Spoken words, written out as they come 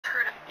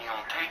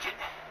gonna take it.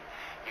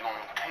 You're gonna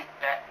take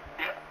that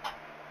dip.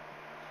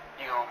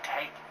 You're gonna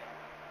take it.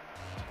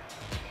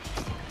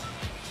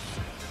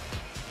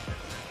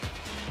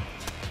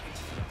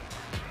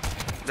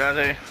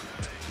 Dante.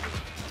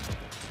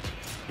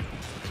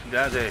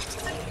 Dante.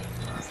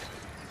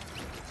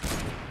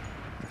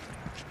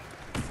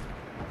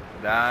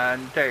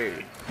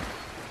 Dante.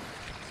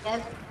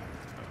 Yes.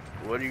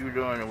 What are you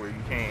doing where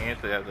you can't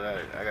answer after that?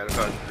 I gotta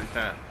call you 3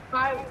 times.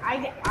 I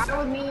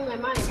was muting my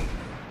mic.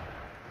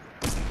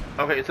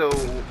 Okay, so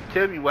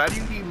tell me, why do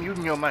you keep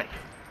muting your mic?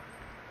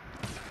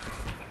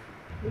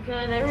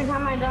 Because every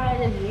time I die, I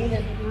just mute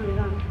it to turn it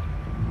on.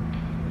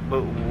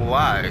 But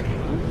why?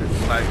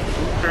 Like,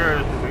 who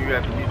cares when you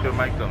have to mute your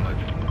mic so much?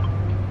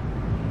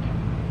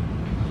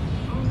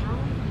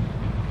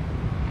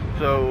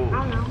 So, I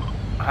don't know.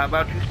 how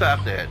about you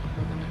stop that?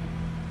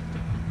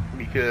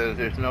 Because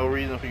there's no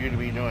reason for you to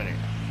be doing it.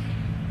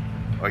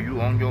 Are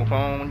you on your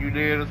phone when you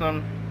did or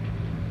something?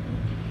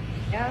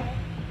 Yeah.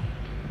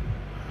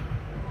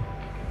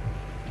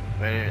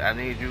 Man, I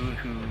need you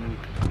to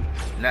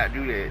not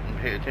do that and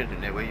pay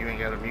attention. That way you ain't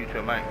gotta mute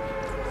your mic.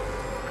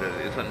 Because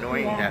it's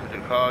annoying having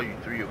to call you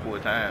 3 or 4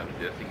 times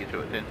just to get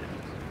your attention.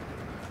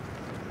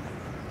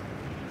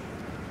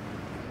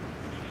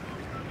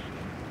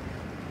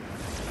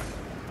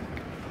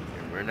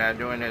 And we're not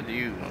doing that to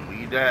you. When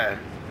we die,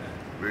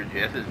 we're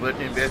just as much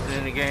invested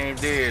in the game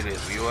dead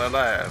as we are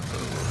alive. So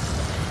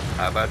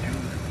how about you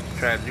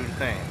try to do the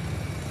same?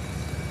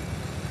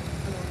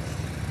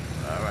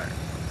 Alright.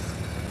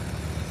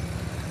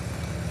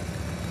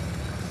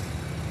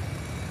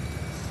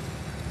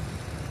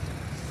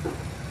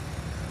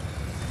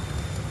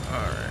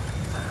 Alright.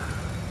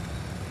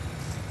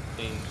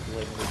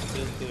 Like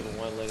expensive and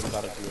one leg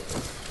about to do it.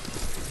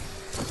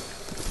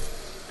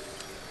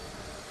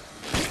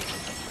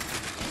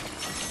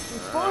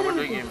 What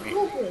they give me?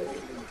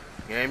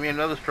 Gave me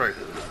another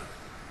striker.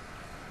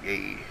 Yeah.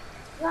 Is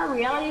that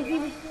reality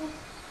TV still?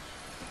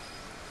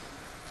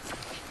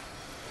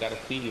 Gotta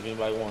see if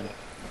anybody want it.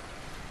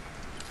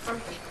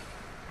 Perfect.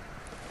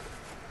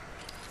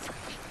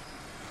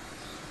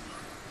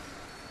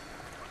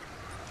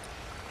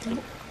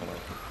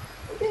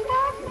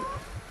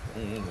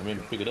 I mean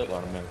to pick it up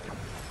automatically.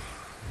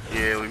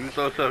 Yeah, when you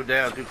throw stuff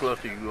down too close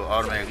to you, you'll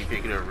automatically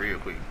pick it up real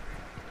quick.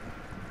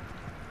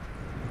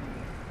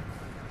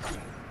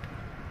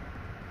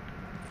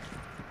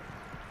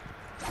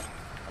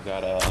 I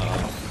got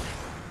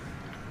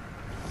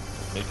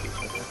make it.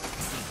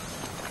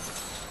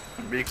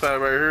 Big fight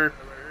right here.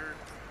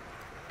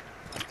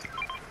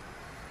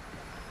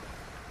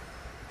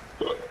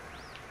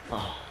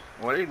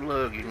 Why they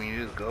love giving me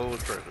this gold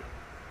treasure?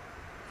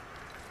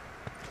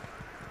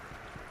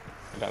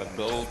 I got a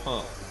gold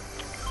pump.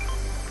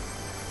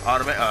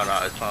 Automatic? Oh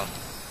no, it's pump.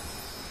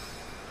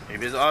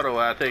 If it's auto,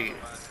 I'll take it.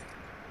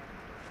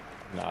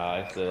 Nah,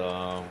 it's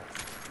a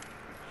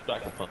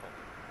striker pump.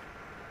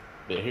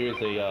 But here's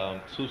a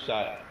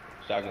 2-shot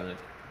shotgun.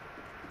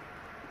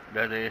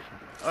 That is.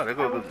 Oh, they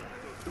go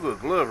a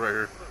glove right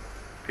here.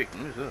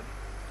 Picking this up.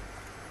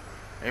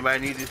 Anybody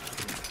need this?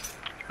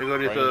 They go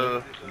this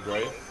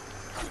Gray.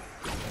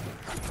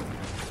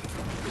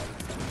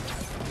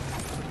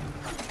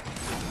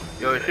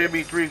 Yo, it should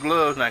be 3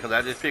 gloves now, cause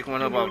I just picked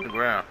one up off the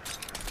ground.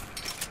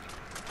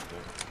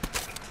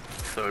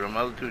 So the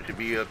other 2 should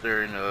be up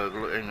there in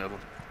the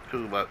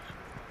toolbox.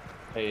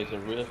 Hey, is a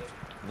rift?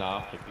 Nah,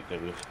 I'll pick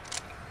that rift.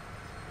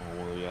 Oh,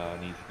 well, yeah, I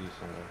need to do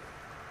somewhere.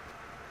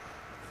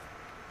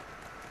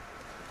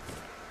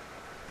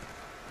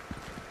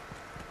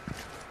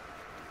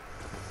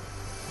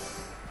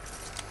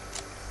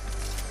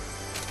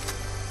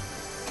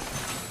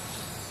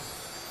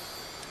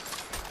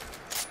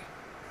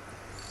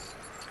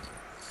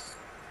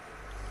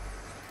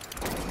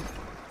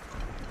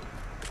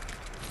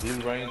 Blue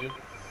Ranger,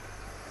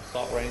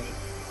 Assault Ranger.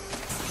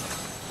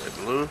 That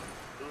blue?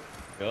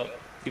 Yep.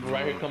 People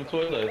right here come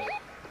towards us.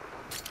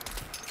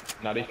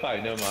 Nah, they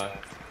fight, never mind.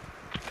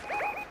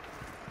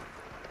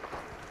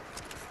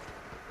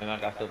 And I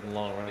got something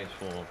long range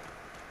for them.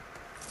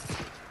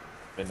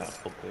 Better not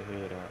poke their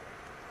head out.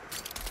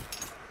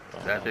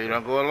 That's it, you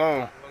don't go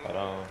alone. But,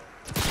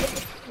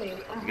 You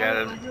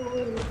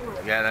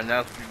gotta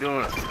announce what you're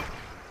doing.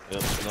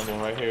 yep, another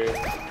one right here.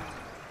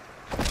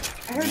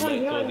 I heard one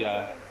Towards doing.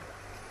 y'all.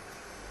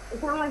 It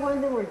sounded like one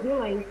of them were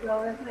doing,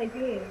 so that's my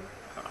idea.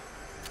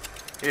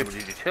 Yeah, but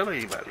did you tell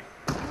anybody?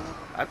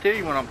 I tell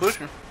you when I'm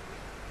pushing.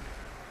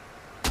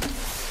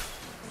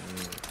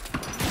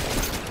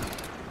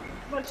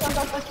 But some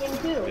got pushing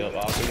too. Yep,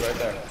 I'll be right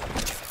there.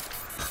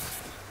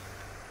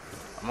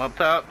 I'm up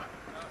top.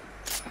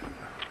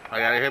 I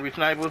got a heavy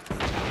sniper.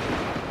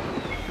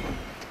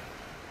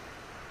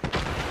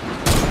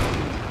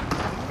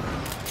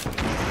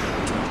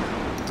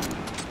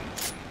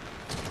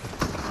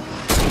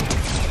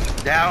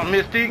 Down,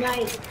 Mystique.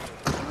 Nice.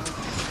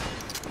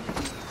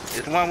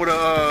 It's one with a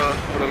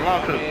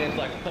launcher. Man, it's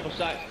like a couple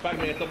shots.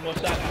 Spider-Man, a couple more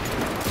shots.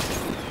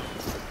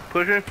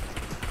 Pushing.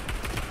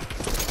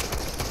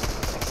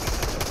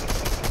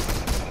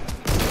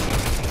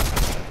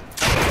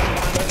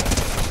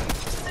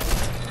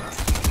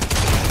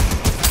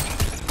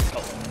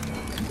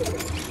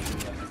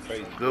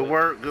 Good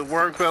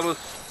work, fellas.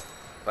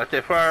 Like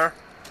that fire.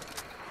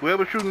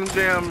 Whoever shooting them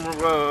damn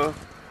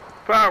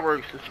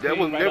fireworks, that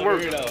worked.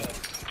 Yeah,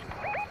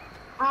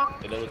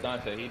 that was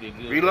Dante. He did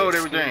good. Reload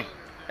everything.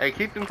 Hey,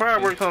 keep them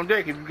fireworks on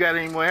deck if you got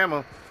any more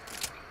ammo.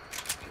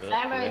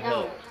 I really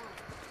don't.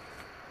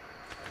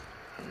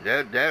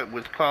 That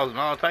was causing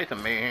all types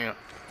of mayhem.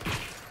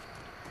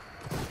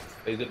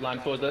 They zip line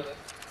towards us.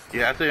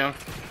 Yeah, I see him.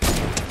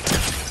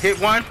 Hit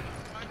one.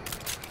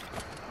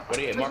 What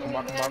are you at? Mark him.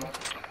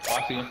 Oh,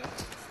 I see him.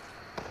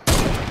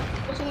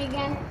 Pushing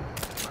again.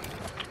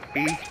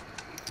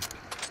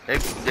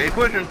 They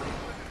pushing.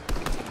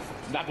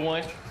 Knock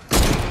one.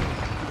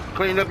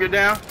 Clean up your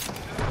down.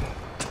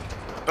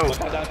 Oh.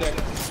 Watch out down there.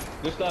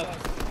 Good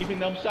stuff. Keeping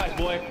them shots,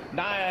 boy.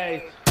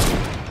 Nice.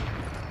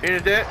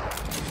 Finish that.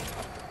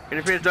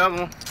 Finish the other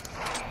one.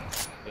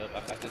 Yep, I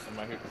got this one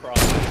right here.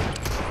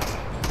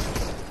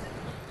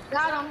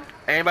 Got him.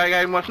 Anybody got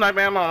any more sniper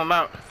ammo? I'm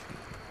out.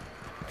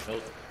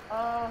 Nope.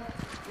 No.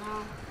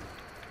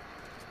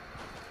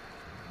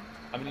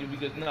 I mean, we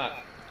just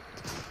knocked.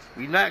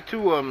 We knocked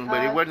two of them,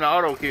 but it wasn't an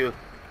auto kill.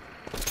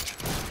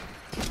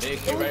 They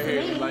came right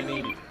here. Everybody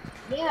needed.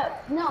 Yeah,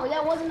 no,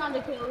 that wasn't on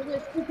the kill. It was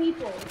just 2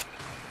 people.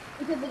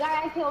 Because the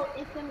guy I killed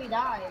instantly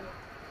died.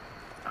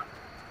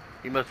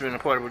 He must have been a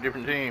part of a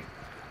different team.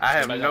 I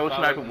have no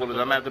sniper bullets.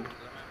 I'm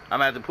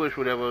gonna have to push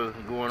whatever's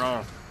going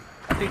on.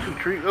 I see 2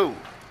 trees. Oh,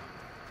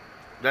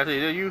 that's it.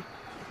 Is that you?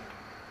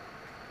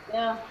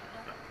 Yeah.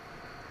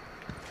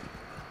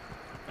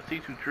 I see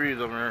 2 trees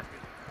over there.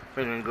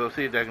 I'm gonna go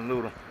see if I can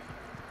loot them.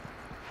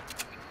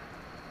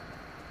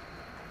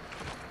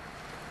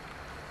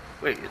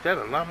 Wait, is that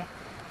a llama?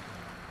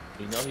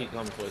 You know he's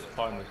coming for his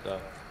partner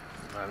stuff.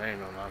 No, that ain't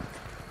no llama.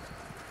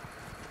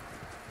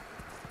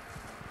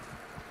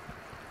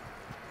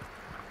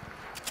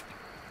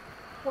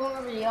 Come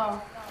over to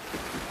y'all.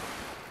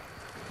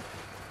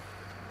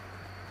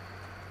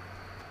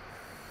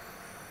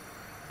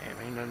 Damn,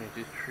 ain't nothing in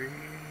this tree.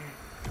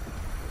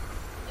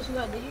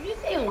 Did you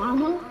just say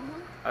llama?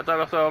 I thought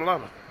I saw a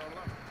llama.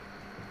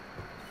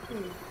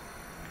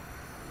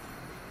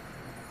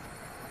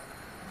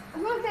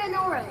 I'm gonna say I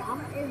know where a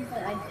llama is,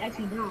 but I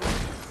actually don't.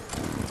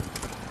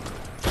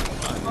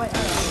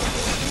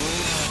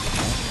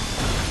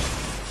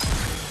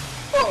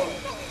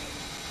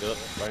 Yep,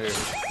 right here.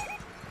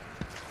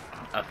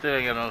 I still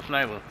ain't got no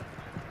sniper.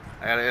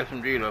 I got an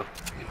SMG though.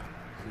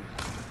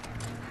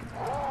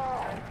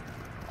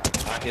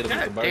 I hit him with the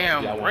God burst.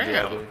 damn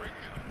ram.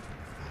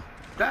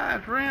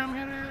 Dodge ram,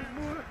 hit ass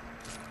boy.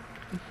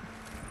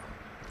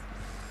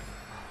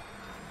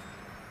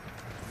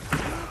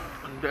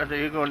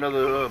 Here go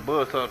another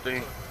buzzsaw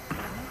thing.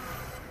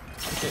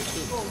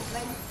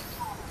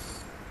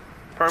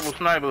 Purple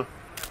sniper.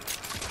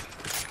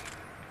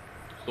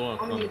 Storm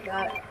coming.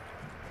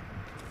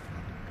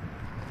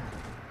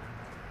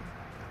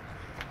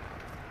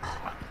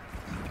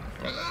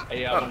 Hey,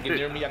 y'all get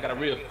near me. I got a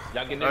reel.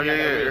 Y'all get near me. I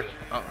got a reel.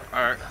 Oh,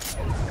 all right.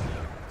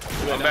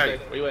 Where you at, Dante?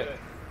 Where you at?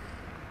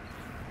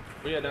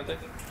 Where you at, Dante?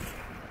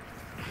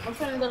 I'm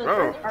trying to go to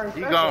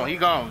Bro, he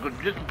gone.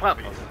 Just pop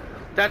it.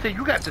 Dante,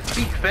 you got to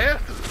speak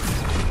faster.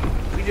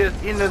 We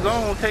just in the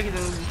zone taking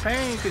in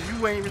pain because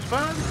you ain't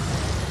responding.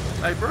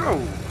 Like,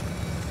 bro,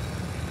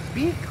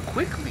 speak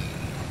quickly.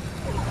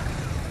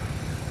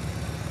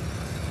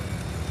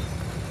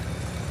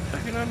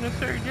 Taking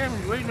unnecessary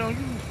damage, waiting on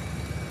you.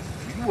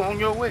 You on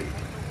your way.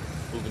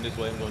 Moving this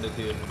way, I'm going this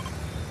hill.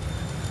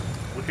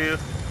 Which hill?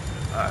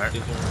 Alright.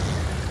 This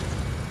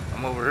one.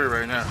 I'm over here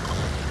right now.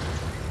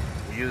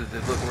 We use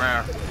it to look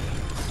around.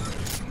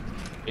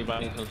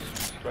 Anybody need some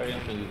spray? I'm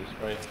gonna use a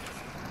spray.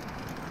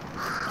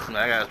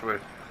 I got a spray.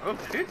 Oh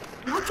shit.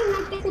 How can I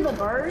get to the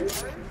bird?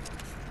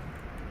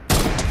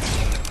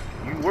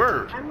 You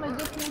were. I'm gonna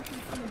get to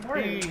the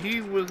bird.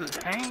 He was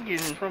hanging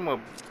from a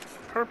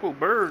purple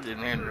bird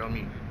and landed on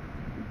me.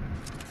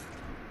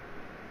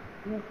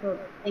 I'm gonna put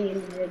thing in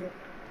the rig.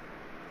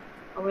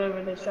 Or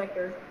whatever the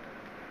distractor.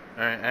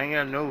 Alright, I ain't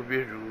got no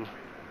visuals.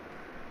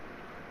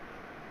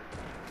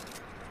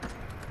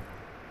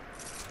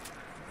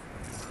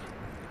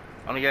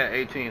 Only got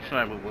 18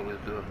 sniper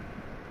bullets though.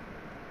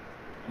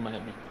 I'm gonna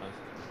have me find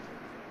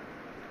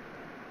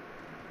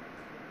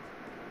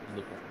some.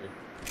 Look right here.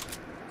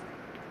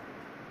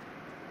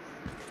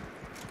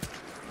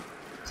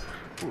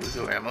 Ooh, let's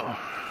go ammo.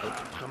 Oh,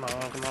 come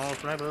on,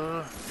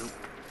 sniper. Nope.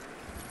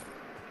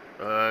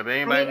 If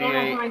anybody need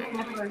any,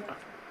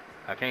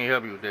 I can't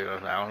help you with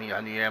that.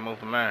 I need ammo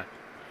for mine.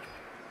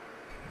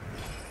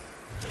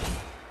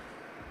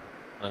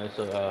 It's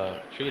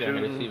a tree down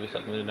here. Let's see if it's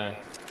something in there.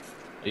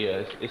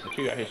 Yeah, it's a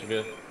tree right here,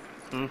 Seville.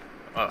 Oh,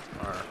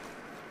 alright.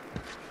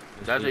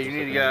 That's it, you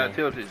need to get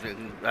tilted.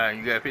 Alright,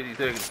 you got 50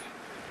 seconds.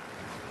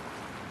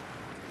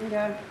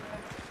 Okay.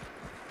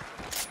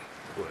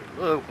 Boy,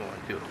 love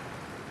going tilted.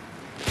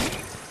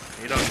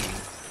 You don't.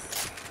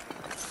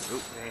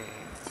 Oop, man.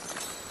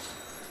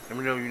 Let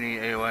me know if you need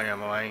AOI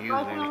ammo. I ain't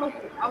using any.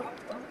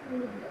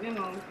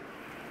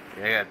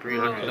 Yeah, I got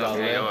 300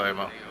 something AOI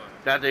ammo.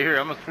 That's it here.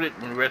 I'm gonna split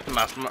the rest of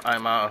my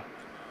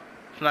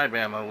sniper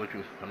ammo with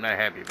you. I'm not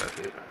happy about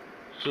that.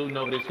 shooting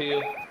over this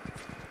hill.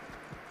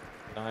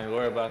 I ain't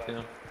worried about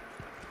them.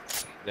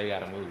 They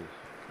gotta move.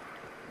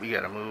 We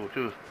gotta move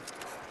too.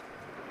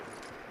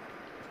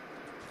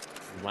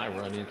 We might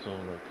run into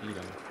them repeat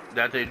them.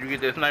 Dante, did you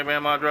get that sniper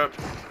ammo drop?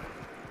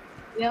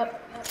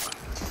 Yep.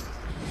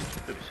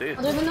 Oh,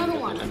 there's another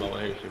one. Ammo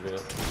here,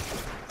 Chevelle.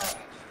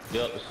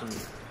 Yep, it's some.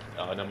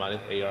 Oh, no, mind,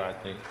 it's AR, I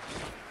think.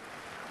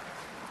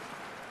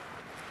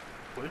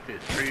 What is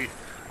this tree?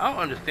 I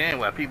don't understand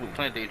why people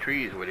plant their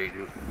trees where they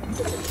do.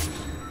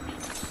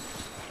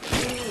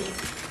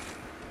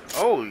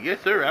 Oh, yes,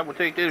 sir. I will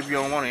take that if you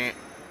don't want it.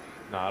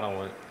 No, I don't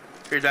want it.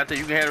 Here, Dante,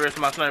 you can have the rest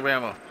of my sniper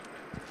ammo.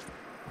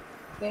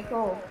 Okay,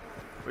 cool.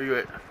 Where you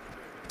at?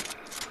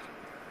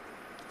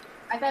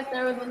 I thought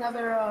there was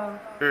another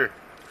Here.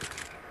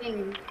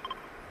 thing.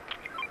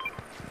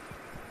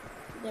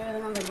 There was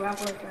another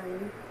grappler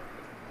thing.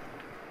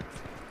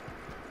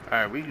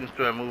 Alright, we can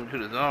start moving to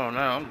the zone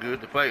now. I'm good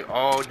to play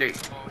all day.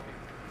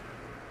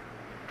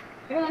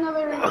 There's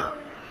another.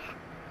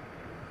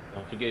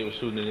 Don't forget we're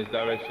shooting in this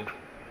direction.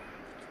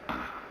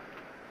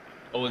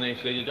 Oh, and then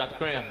they just dropped the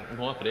crown. I'm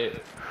going for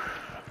that.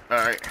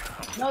 Alright.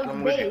 No, it's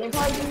bait. They're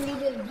probably gonna use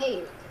this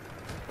bait.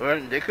 Well,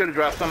 they could have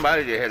dropped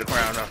somebody that had a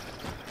crown though.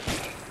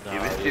 No,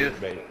 Give it it to is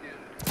bait.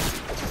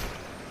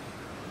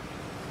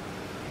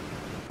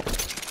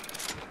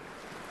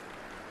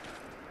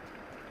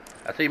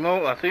 I see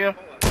Mo. I see him.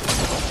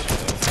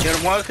 Hit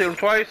him once, hit him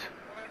twice.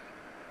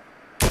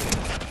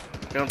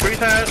 Hit him 3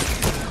 times.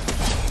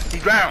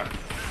 He's drowned.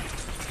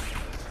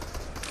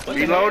 What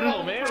Reloading. the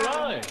hell, man?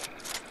 Run.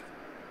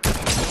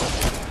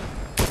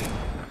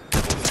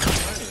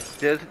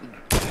 Just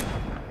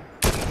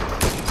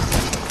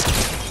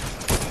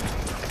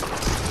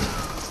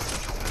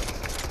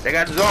they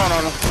got the zone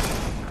on them.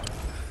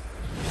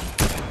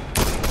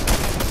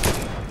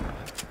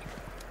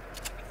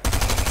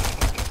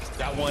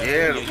 Got one.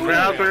 Yeah, the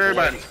crowd for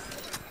everybody.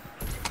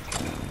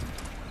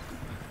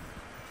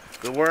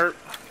 Good work.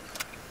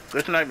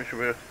 Good sniping,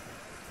 Shabir.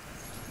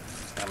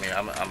 I mean,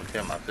 I'm gonna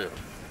tell myself.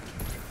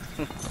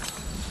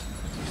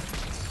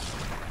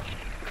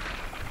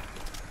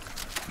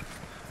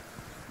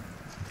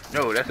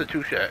 No, that's a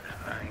 2-shot.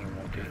 I ain't even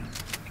want this.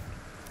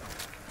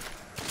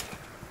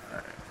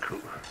 Alright,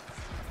 cool.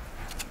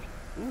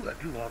 Ooh, I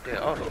do want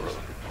that auto though.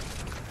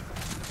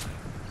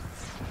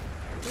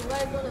 You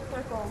gotta go to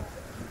circle.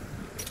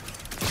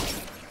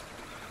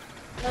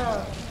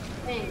 No,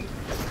 thing.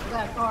 You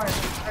got a car.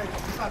 Or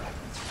truck.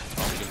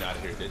 I'm getting out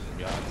of here. This is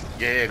y'all.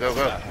 Yeah, go,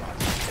 go.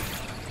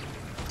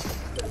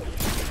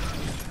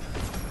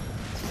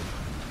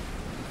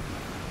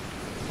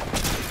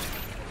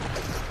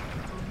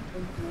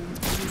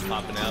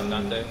 Popping out,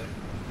 Dante.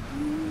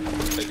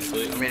 Take a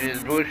click. I mean,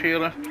 this bush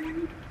healer.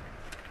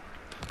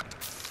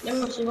 Let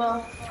me see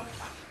well.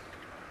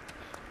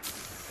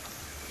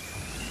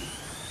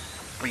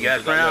 We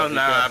got crowns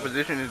now. Our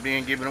position is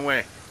being given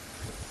away.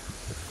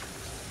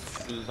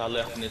 As I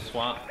left in this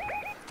swamp.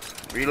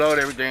 Reload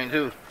everything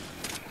too.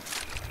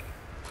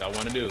 What I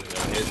want to do.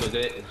 Here's so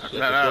that.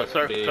 No,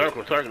 circle.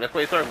 Let's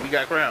play circle. We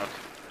got crowns.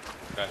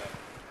 Okay.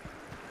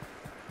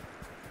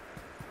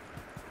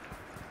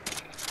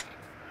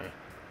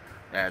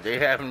 Now, if they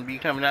happen to be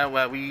coming out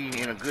while we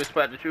in a good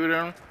spot to shoot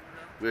them,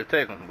 we'll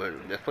take them. But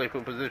let's play for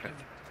position.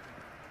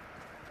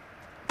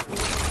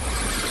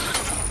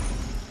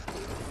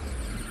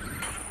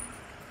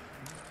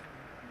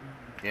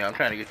 Yeah, I'm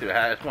trying to get to the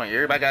highest point.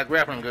 Everybody got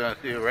grappling guns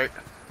still, right?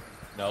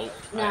 Nope.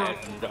 No. I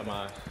got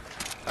mine.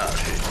 Oh,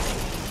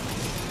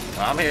 shit.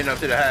 Well, I'm heading up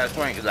to the highest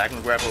point because I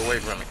can grapple away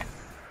from it.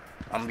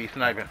 I'm going to be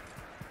sniping.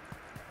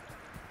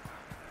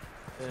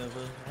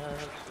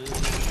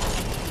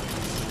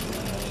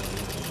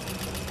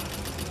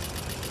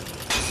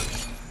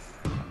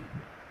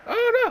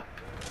 Oh, no.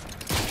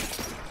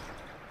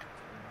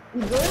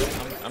 You good?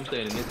 I'm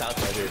staying in this house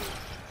right here.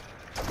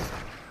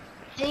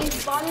 Any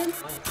spotted?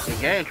 The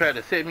game tried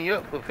to set me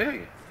up for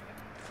failure.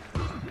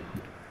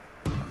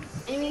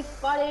 Enemy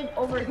spotted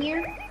over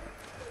here.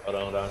 Hold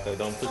on, Dante.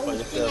 Don't push by Oh,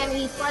 yourself.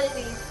 he spotted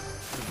me.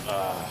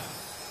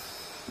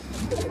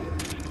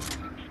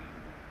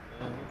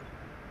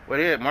 What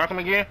is it? Mark him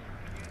again?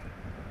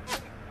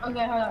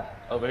 Okay, hold up.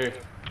 Over here.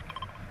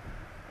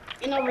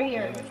 And over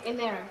here. In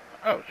there.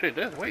 Oh, shit,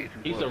 that's way too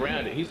He's close.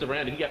 surrounded. He's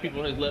surrounded. He got people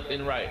on his left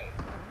and right.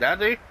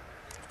 Dante,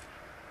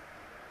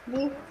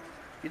 Me?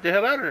 get the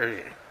hell out of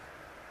there.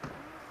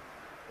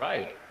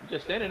 Right. You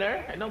just standing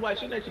there. Ain't nobody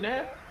shooting at you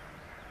now.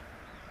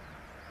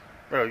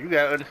 Bro, you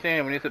gotta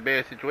understand when it's a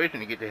bad situation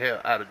to get the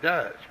hell out of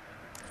Dodge.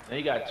 And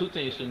you got 2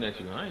 teams shooting at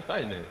you. I ain't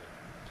fighting that.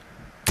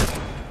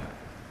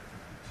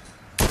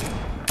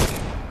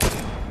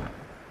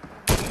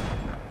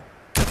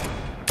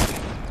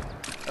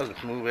 That was a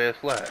smooth ass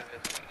slide.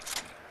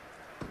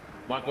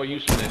 Mark, where you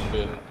shooting at you,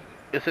 Bill?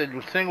 It's a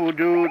single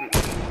dude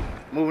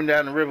moving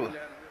down the river.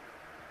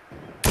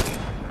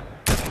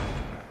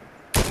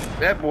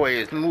 That boy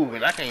is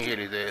moving. I can't hit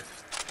his ass.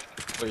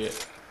 Oh, yeah.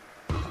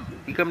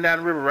 He coming down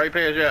the river right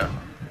past y'all.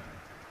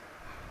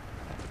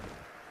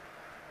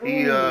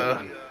 He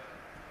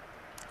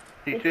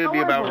It's should be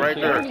about right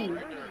there. dirty.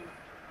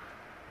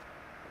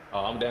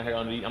 Oh, I'm down here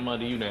under you. I'm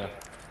under you now.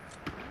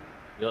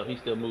 Yup, he's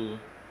still moving.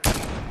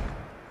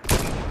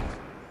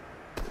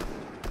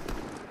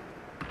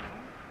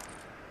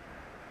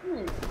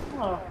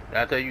 Oh.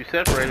 After you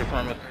separated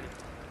from us.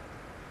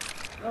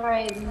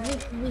 Alright,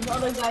 this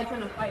other guy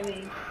trying to fight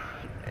me.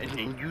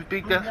 And you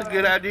think that's a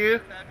good idea?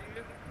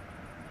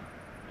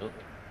 Yup.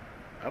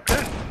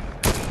 Okay.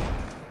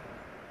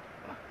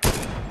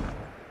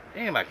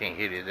 Damn, I can't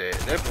hit his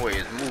ass. That boy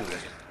is moving.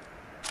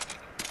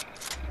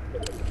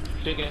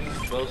 Chicken,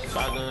 roast,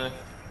 shotgun.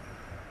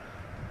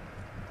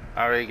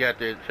 I already got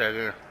that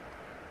shotgun.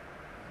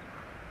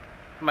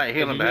 Somebody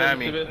healing behind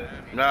me.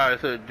 Nah,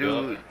 it's a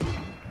dude.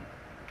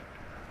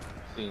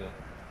 See him.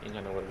 He ain't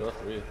got nowhere to go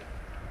for real.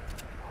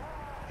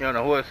 He on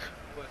a horse.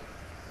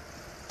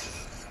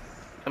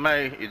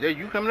 Somebody, is that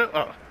you coming up?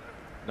 Oh.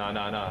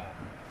 Nah.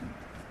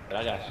 But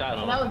I got shot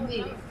on. That was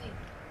me.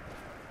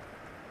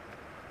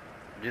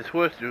 This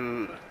horse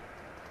dude.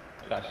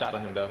 I got shot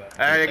on him though.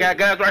 I got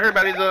guys right here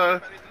by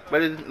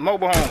his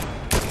mobile home.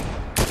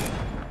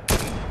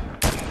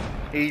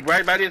 He's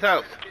right by this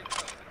house.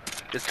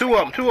 There's two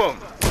of them.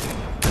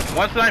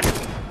 One sniper.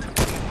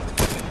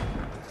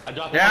 I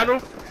dropped Down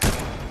him.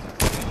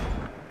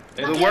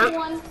 Good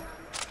work.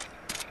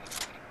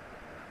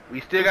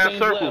 We still got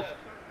circles.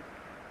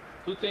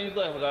 2 teams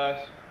left,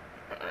 guys.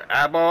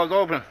 Eyeballs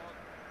open.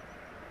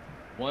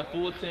 1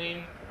 full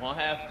team, 1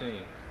 half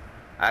team.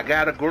 I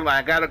got a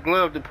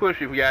glove to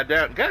push if we got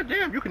down. God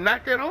damn, you can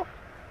knock that off?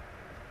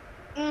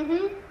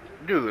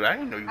 Dude, I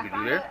didn't know you could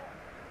do that.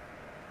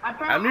 I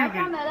found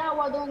that out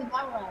while doing the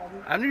battle ride.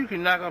 I knew you could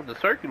knock off the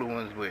circular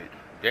ones, but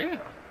damn.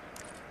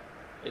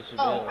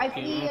 Oh, I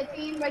see a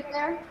team right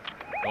there.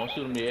 Don't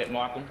shoot him yet,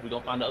 mark him. We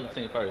gonna find the other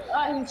team first.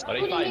 He's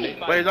They fighting.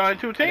 But it's only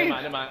 2 teams.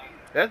 Never mind.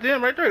 That's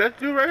them right there. That's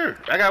the dude right here.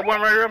 I got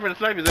one right here up in the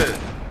sniper's head.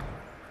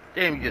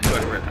 Damn, you just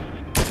started right now.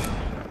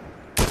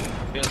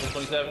 Hit him for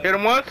 27. Hit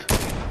him once.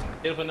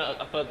 Hit him for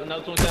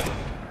another 27.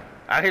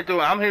 I'm hitting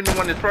the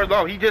one that's first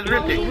off. He just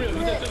ripped it. He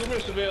just took a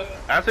rip, Seville.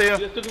 I see him.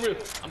 He just took a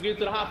rip. I'm getting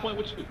to the high point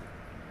with you.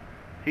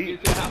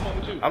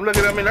 I'm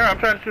looking at him in there. I'm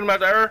trying to shoot him out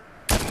the air.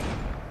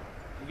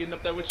 I'm getting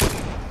up there with you.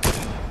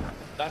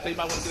 I say you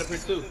might want to get up here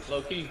too,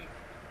 low key.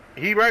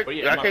 He right.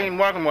 I can't even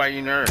walk him while you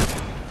in there.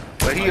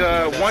 But he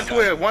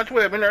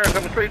 112 in there,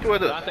 coming straight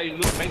towards us. I say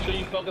look, make sure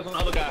you focus on the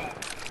other guy.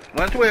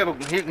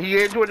 112. He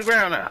heading toward the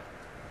ground now.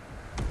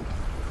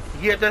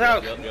 He at the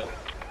house. Yep.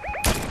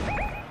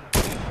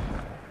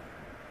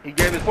 He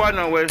gave his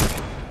partner away.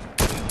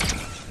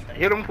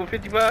 Hit him for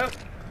 55.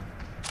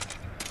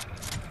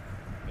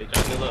 They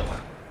trying to look.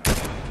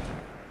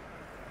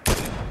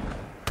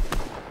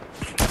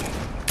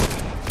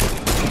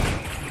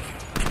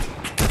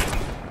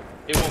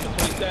 Hit one for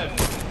 27.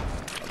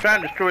 I'm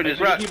trying to destroy this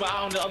rock. Keep an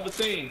eye on the other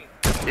team.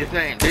 His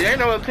name. There ain't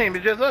no other team.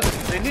 It's just us.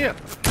 In here.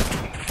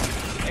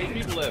 8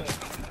 people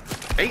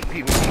left. 8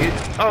 people.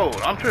 Oh,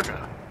 I'm tripping.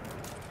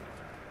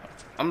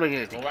 I'm looking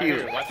at the Right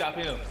kills. here. Watch out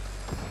for him.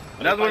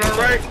 Another one on the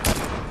right.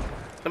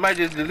 Somebody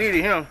just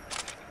deleted him.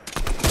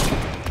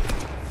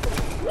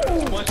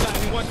 One shot.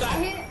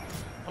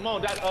 Come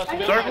on,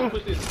 circle.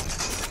 Push this.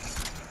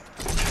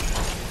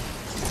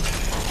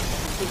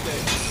 Push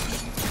that.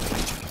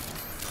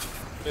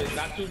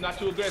 Not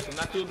too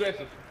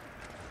aggressive.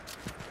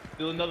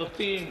 Still another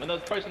team,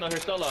 another person on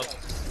here solo.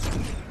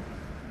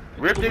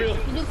 Ripped it. He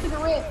just took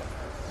a rip.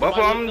 Both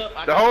of them,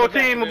 the whole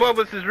team above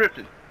us is ripped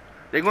it.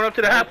 They going up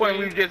to the high point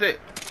we just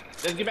hit.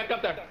 Let's get back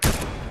up there.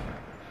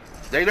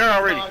 They there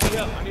already. I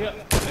need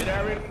help. They there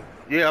already?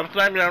 Yeah, I'm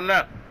sniping them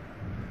now.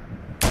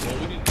 Well,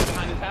 we need to be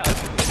behind this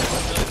house.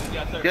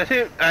 Just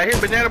hit. I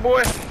hit Banana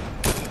Boy.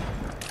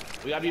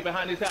 We gotta be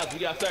behind this house. We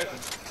got circle.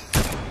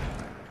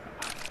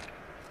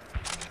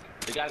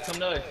 They gotta come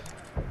to us.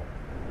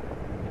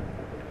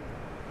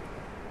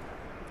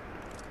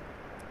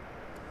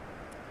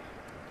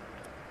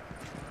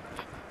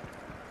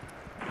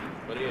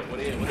 What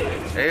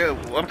is? Hey,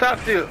 up top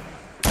still.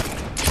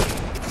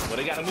 Well,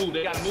 they gotta move.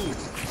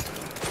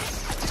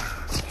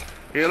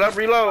 Heal up,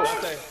 reload.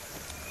 Okay.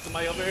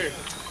 Somebody over here.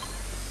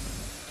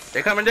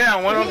 They coming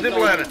down. One of them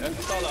ziplining.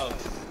 That's solo.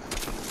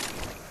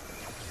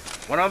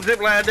 One of them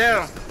ziplining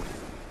down.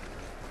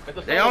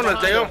 They on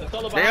us. They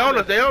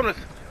on us.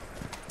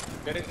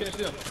 Okay, they finish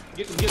them.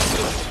 Get them.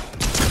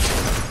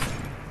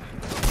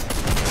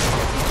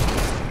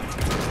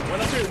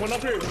 One up here. One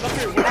up there.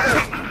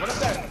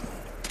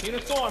 He in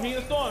the storm. Right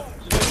here.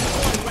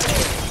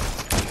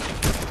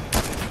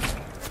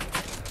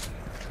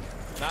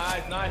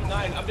 Nice.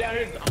 I'm down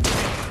here.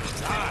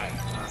 Nice.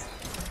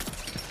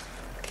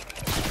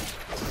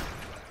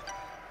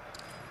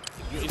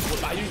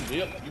 It's by you.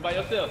 Yep, you by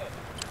yourself.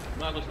 You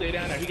might as well stay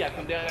down there. He got to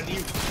come down to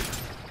you.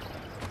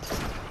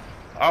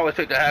 I always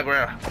take the high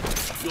ground.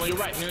 You on your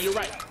right.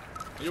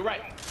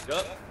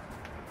 Yup.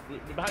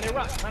 Behind that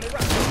rock.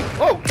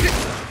 Oh, shit.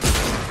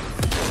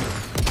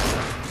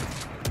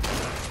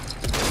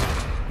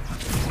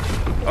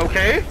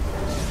 Okay.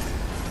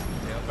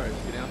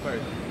 Get down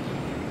first.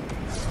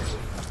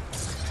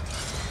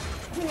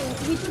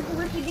 He took the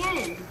rip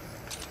again.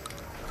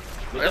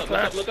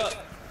 Look up.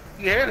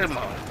 You had him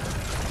on.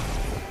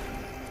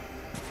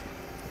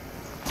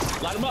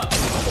 Light him up.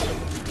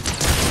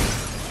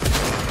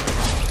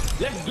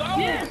 Let's go.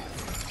 Yes.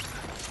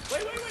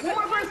 Wait. One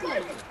more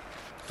person.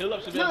 Heal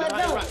up, Seville. No, Get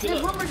behind that rock. there's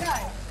Heal one up. more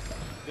guy.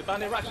 Get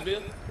behind that rock,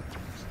 Seville.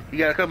 You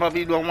gotta come up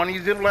here doing one of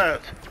these zip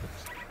lines.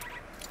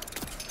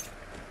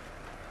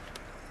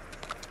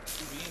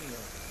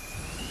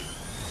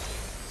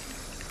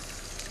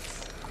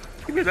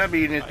 You better not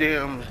be in this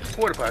damn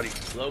porta potty.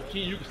 Low key,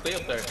 you can stay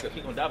up there because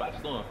he gonna die by the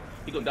storm.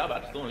 He gonna die by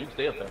the storm. You can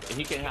stay up there. And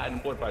he can't hide in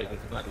the porta potty because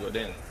he's gonna have to go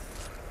down.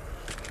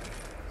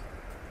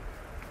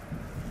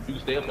 You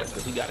can stay up there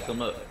because he gotta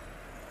come up.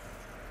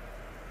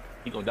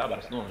 He gonna die by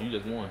the storm. You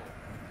just won.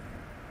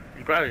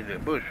 You probably in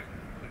that bush.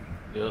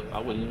 Yep, I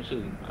wouldn't even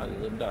shoot him. I'd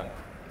just let him die.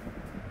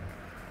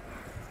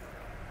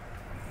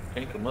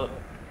 Can't come up.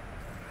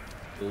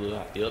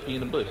 Yep, he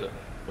in the bush.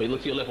 Wait,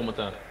 look to your left one more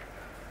time.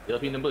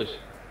 Yep, he in the bush.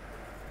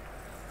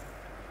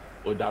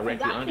 Or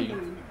directly under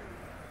you.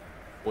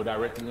 Or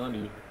directly under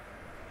you.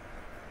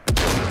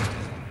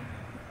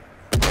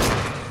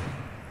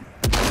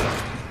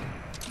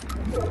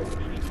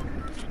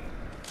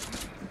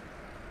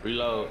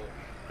 Reload.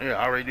 Yeah,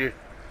 I already did.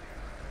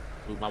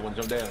 Ooh, might want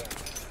to jump down.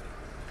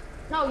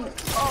 No,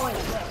 oh wait,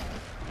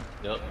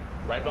 yeah. Yep.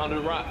 Right under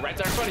the rock. Right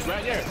there in front of you,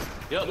 right there.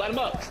 Yep, light him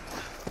up.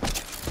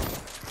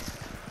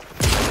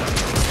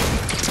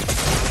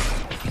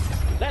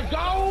 Let's go!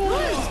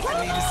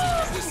 I need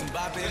to switch some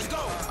bop in. Let's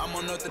go. I'm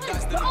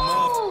unorthodox than the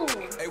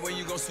mother. Hey, when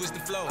you gon' switch the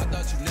flow? I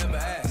thought you never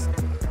asked.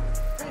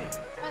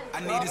 I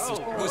need to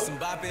switch some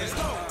bop in. Let's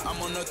go.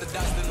 I'm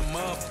unorthodox than the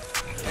mother.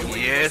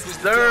 Hey, yes,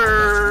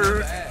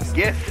 sir.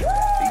 Yes,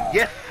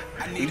 yes,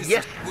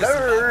 yes,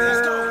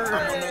 sir.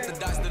 I'm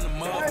unorthodox than the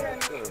mother.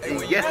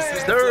 Yes,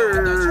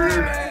 sir.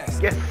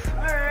 Yes,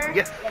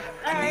 yes,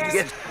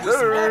 yes,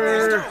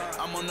 sir.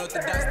 I'm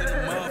unorthodox than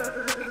the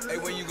mother. Hey,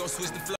 when you gon' switch the flow?